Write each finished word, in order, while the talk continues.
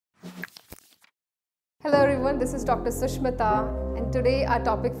Hello everyone, this is Dr. Sushmita and today our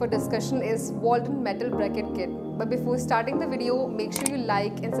topic for discussion is Waldent metal bracket kit. But before starting the video, make sure you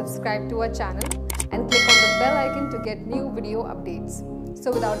like and subscribe to our channel and click on the bell icon to get new video updates.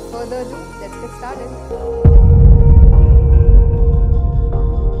 So without further ado, let's get started.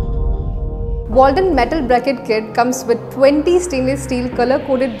 Waldent metal bracket kit comes with 20 stainless steel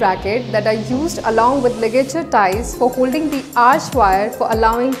color-coded brackets that are used along with ligature ties for holding the arch wire for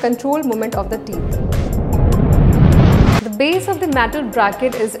allowing controlled movement of the teeth. The base of the metal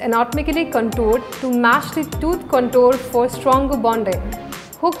bracket is anatomically contoured to match the tooth contour for stronger bonding.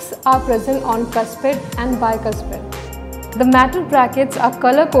 Hooks are present on cuspid and bicuspid. The metal brackets are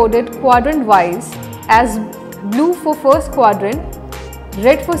color-coded quadrant-wise as blue for first quadrant,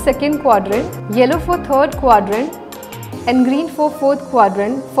 red for second quadrant, yellow for third quadrant and green for fourth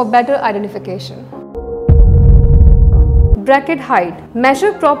quadrant for better identification. Bracket height.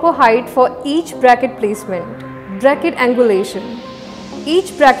 Measure proper height for each bracket placement. Bracket angulation.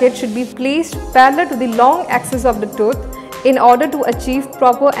 Each bracket should be placed parallel to the long axis of the tooth in order to achieve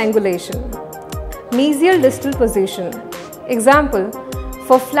proper angulation. Mesial distal position. Example,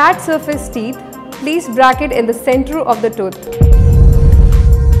 for flat surface teeth, place bracket in the center of the tooth.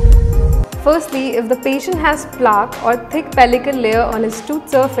 Firstly, if the patient has plaque or thick pellicle layer on his tooth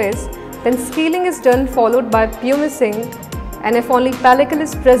surface, then scaling is done followed by pumicing, and if only pellicle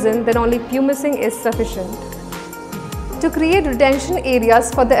is present, then only pumicing is sufficient. To create retention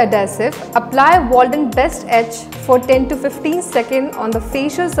areas for the adhesive, apply Waldent Best Etch for 10 to 15 seconds on the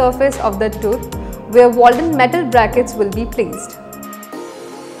facial surface of the tooth where Waldent metal brackets will be placed.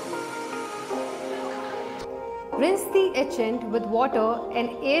 Rinse the etchant with water and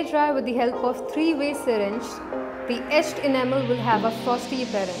air dry with the help of 3-way syringe. The etched enamel will have a frosty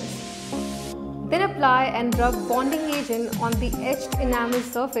appearance. Then apply and rub bonding agent on the etched enamel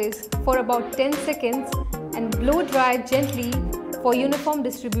surface for about 10 seconds and blow dry gently for uniform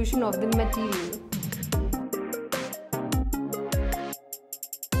distribution of the material.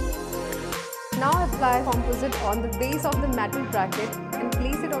 Now apply composite on the base of the metal bracket and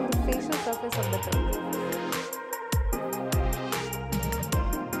place it on the facial surface of the tooth.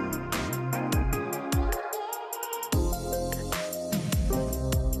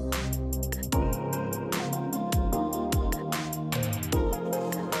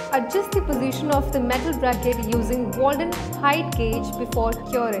 Adjust the position of the metal bracket using Waldent height gauge before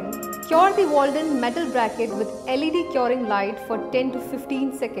curing. Cure the Waldent metal bracket with LED curing light for 10 to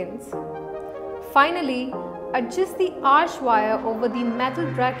 15 seconds. Finally, adjust the arch wire over the metal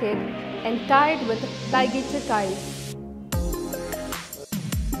bracket and tie it with ligature ties.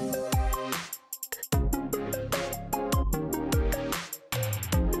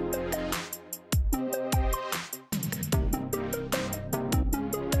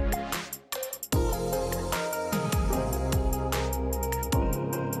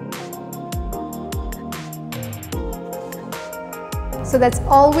 So that's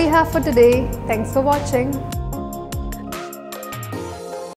all we have for today. Thanks for watching.